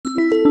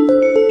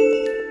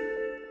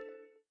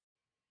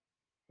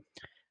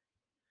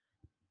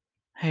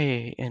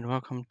Hey, and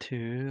welcome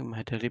to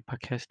my daily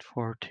podcast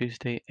for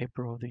Tuesday,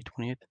 April the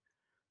 20th,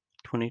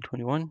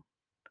 2021.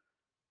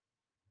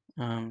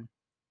 Um,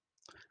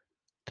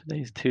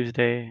 Today's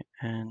Tuesday,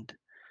 and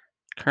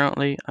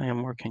currently I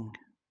am working.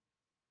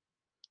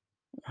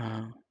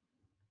 Um,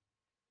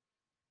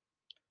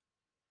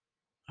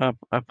 I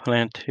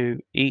plan to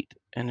eat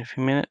in a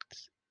few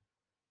minutes.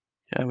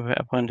 I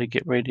plan to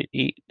get ready to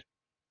eat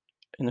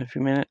in a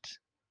few minutes.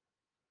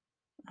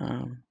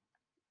 Um,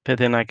 but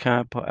then I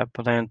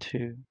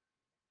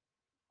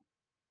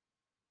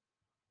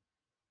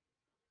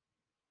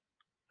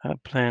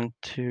plan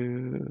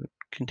to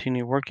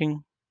continue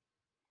working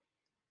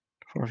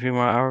for a few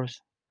more hours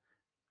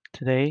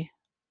today.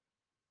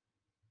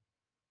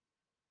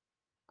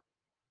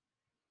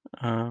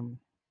 Um,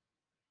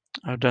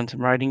 I've done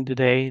some writing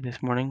today,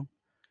 this morning,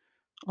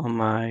 on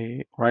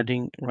my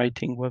writing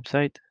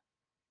website,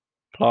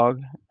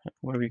 blog,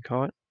 whatever you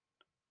call it.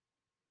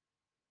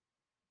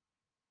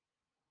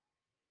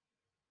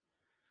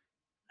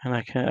 And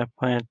I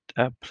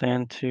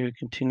plan to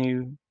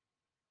continue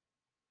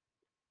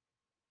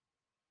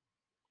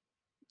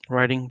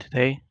writing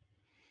today.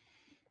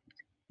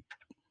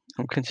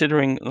 I'm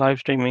considering live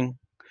streaming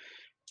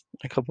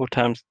a couple of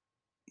times.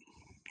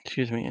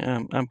 Excuse me.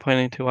 I'm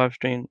planning to live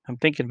stream. I'm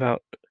thinking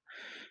about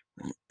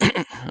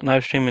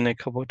live streaming a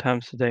couple of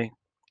times today,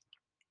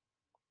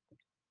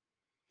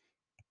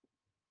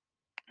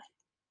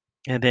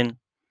 and then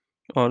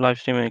live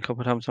streaming a couple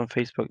of times on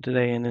Facebook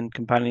today, and then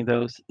combining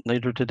those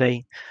later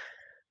today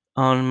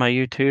on my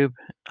YouTube.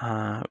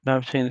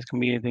 Not saying it's gonna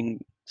be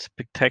anything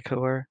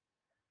spectacular,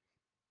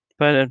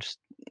 but I'm just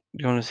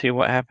going to see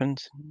what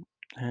happens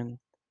and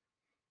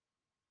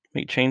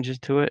make changes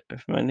to it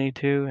if I need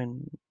to,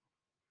 and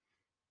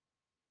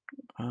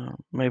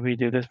maybe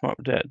do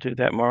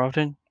that more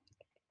often.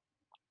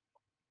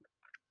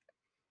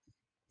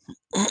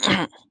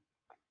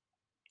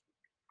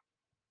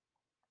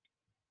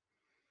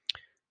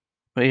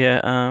 But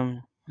yeah,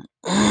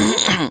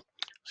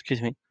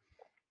 excuse me.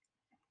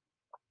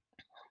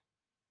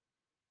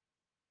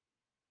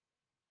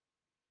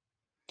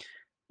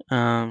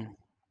 Um,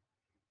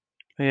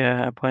 but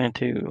yeah, I plan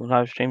to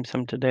live stream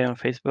some today on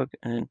Facebook,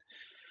 and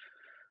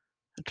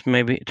to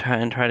maybe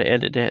try to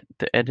edit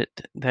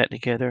that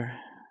together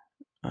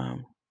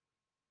um,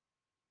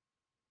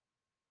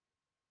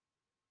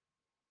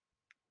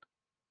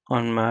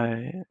 on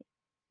my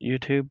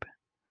YouTube.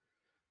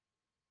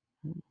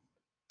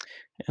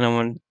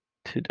 And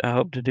I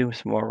hope to do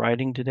some more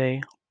writing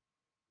today.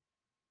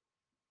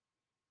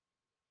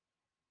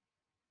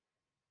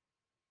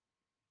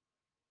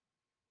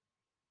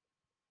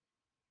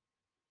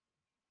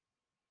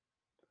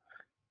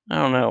 I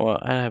don't know.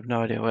 I have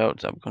no idea what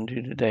else I'm going to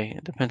do today.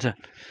 It depends on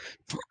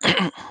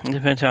it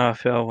depends how I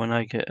feel when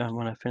I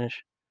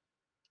finish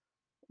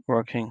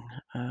working.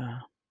 Uh,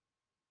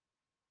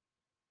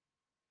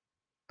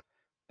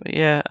 but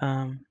yeah,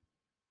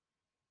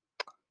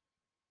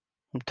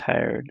 I'm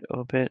tired a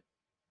little bit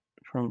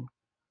from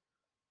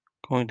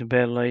going to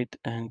bed late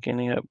and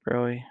getting up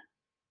early.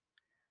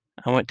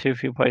 I went to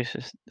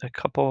a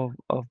couple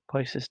of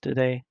places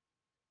today,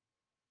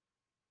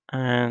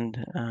 and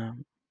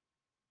I'm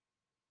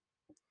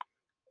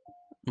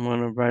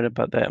gonna write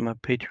about that in my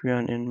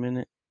Patreon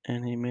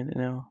any minute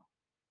now.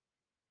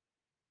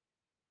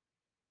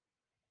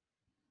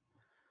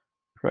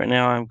 Right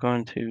now, I'm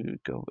going to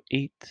go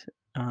eat.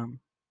 Um,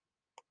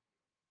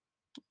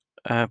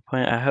 I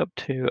hope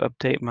to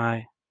update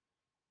my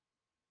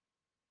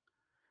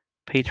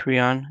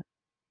Patreon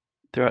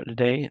throughout the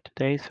day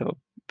today, so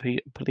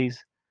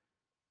please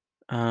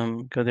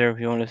go there if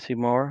you want to see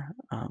more.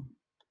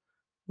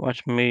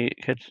 Watch me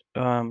catch.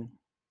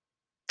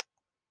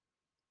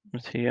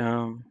 Let's see.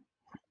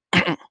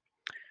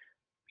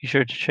 Be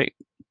sure to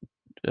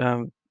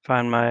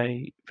find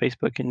my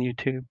Facebook and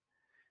YouTube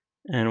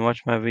and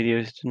watch my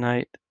videos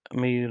tonight.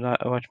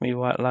 Watch me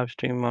live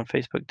stream on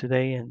Facebook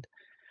today and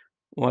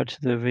watch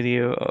the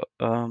video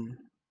on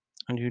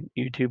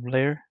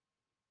YouTube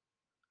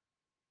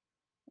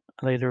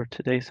later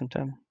today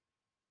sometime.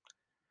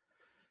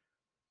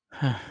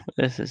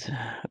 This is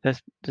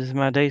this is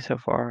my day so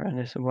far, and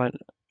this is what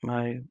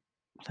my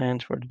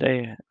plans for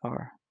today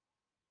are.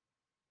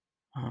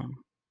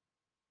 Um,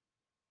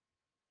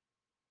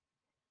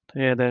 so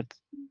yeah,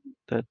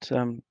 that's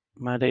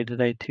my day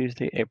today,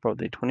 Tuesday, April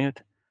the 20th,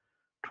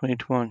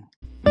 2021.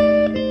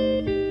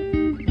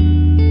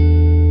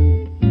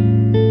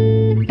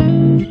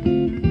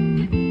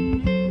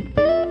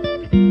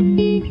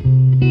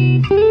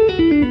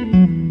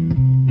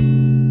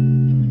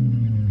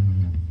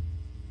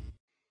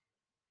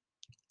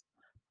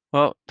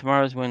 Well,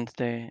 tomorrow's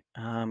Wednesday.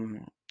 I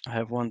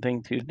have one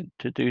thing to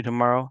do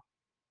tomorrow.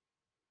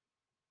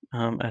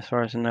 As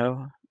far as I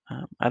know,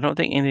 I don't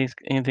think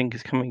anything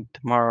is coming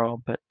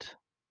tomorrow, but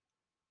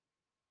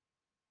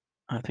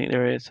I think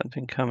there is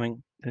something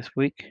coming this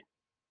week.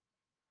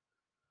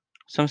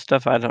 Some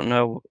stuff I don't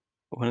know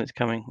when it's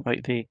coming,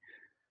 like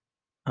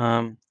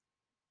um,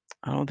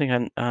 I don't think I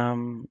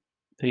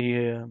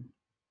the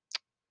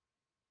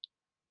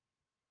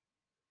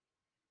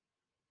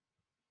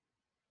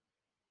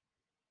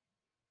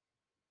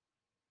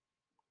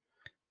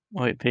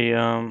Wait,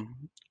 the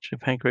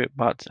Japan Great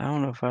bots. I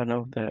don't know if I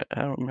know that.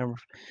 I don't remember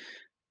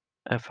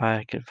if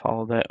I could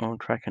follow that on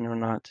tracking or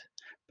not.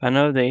 But I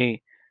know the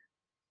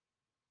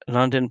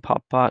London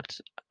pop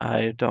bots.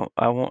 I don't.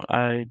 I won't.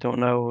 I don't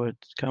know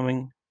what's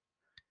coming.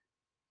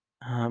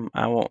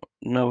 I won't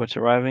know what's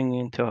arriving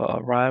until it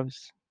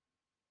arrives.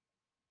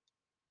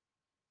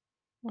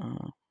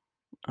 Uh,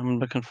 I'm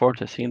looking forward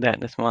to seeing that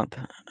this month.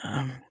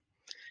 I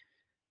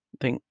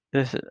think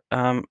this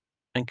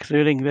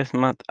including this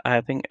month,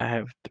 I think I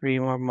have 3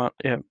 more months.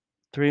 Yeah,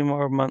 3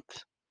 more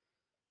months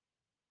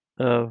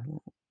of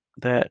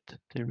that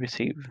to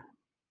receive.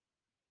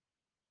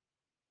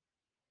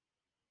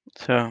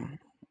 So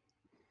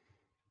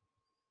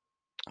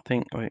I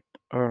think wait,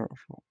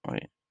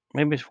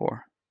 maybe it's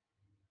 4.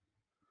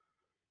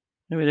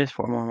 Maybe it is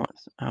 4 more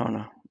months. I don't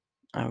know.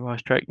 I've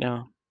lost track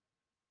now.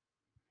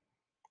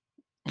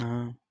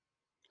 Uh,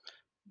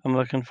 I'm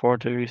looking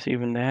forward to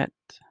receiving that,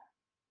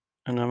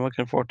 and I'm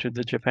looking forward to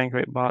the Japan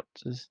Great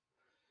boxes.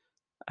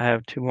 I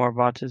have 2 more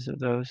boxes of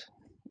those.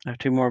 I have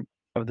 2 more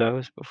of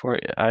those before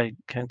I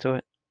cancel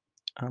it,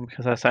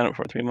 because I signed up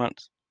for 3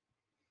 months.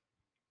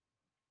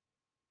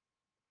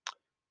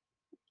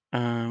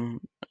 And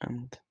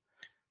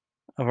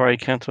I've already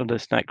canceled the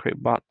Snack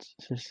Crate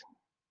boxes.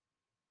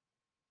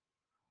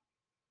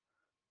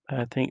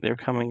 I think they're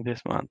coming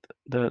this month.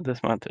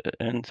 This month,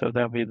 and so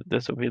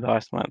this will be the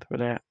last month for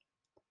that.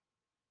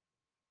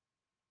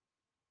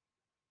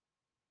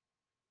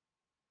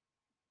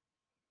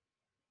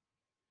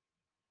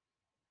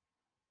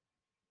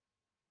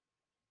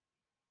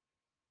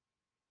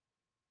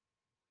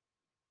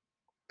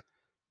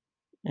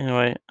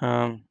 Anyway,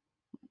 I'm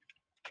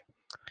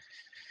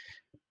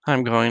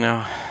going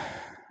now.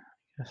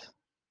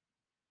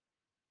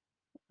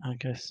 I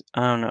guess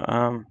I don't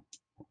know.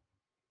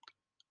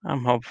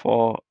 I'm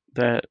hopeful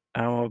that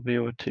I will be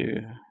able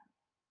to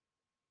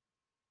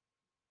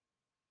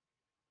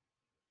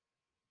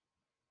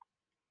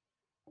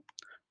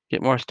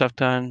get more stuff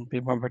done, be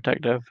more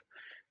productive,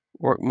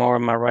 work more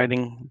on my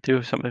writing,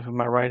 do something with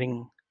my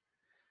writing,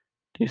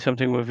 do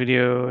something with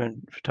video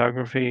and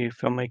photography,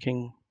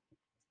 filmmaking,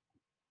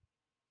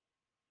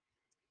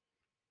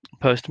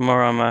 post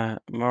more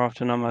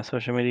often on my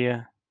social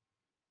media.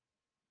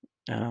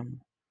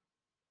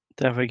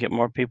 Definitely get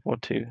more people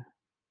to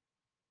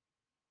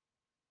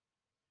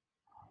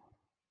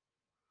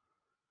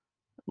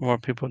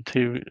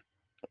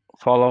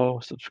follow,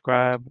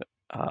 subscribe,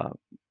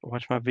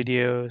 watch my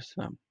videos,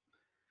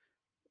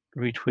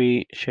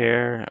 retweet,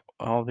 share,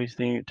 all these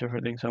things,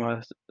 different things on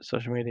my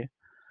social media.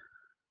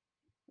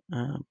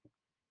 Um,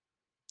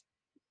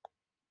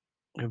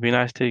 It'd be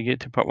nice to get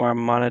to the part where I'm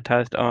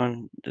monetized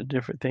on the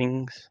different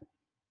things,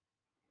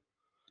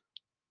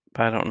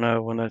 but I don't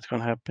know when that's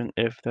gonna happen,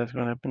 if that's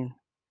gonna happen.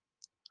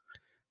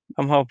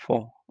 I'm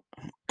hopeful.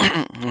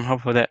 I'm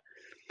hopeful that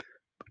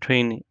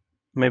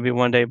maybe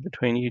one day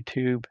between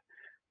YouTube,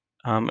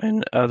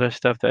 and other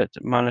stuff that's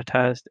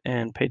monetized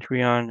and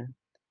Patreon,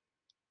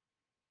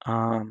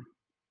 um,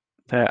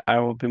 that I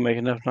will be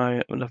making enough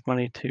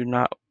money to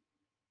not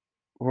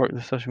work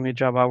the social media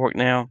job I work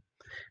now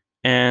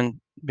and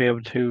be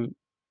able to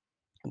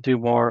do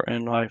more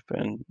in life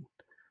and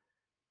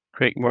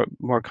create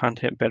more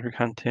content, better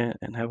content,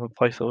 and have a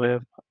place to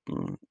live.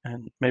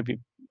 And maybe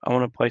I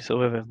want a place to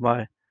live if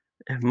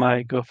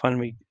my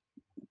GoFundMe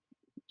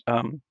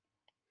um,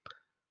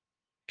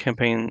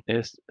 campaign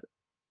is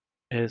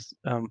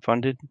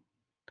funded.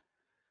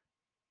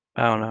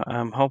 I don't know.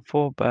 I'm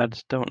hopeful, but I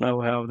just don't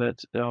know how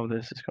all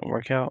this is gonna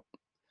work out.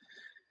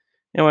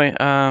 Anyway,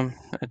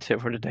 that's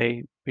it for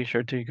today. Be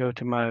sure to go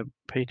to my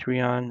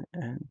Patreon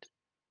and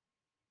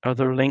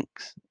other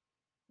links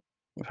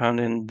found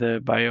in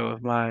the bio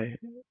of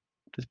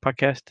this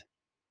podcast.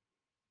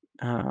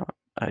 Uh,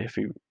 if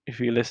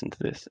you listen to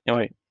this.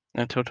 Anyway,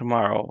 until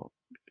tomorrow.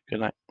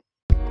 Good night.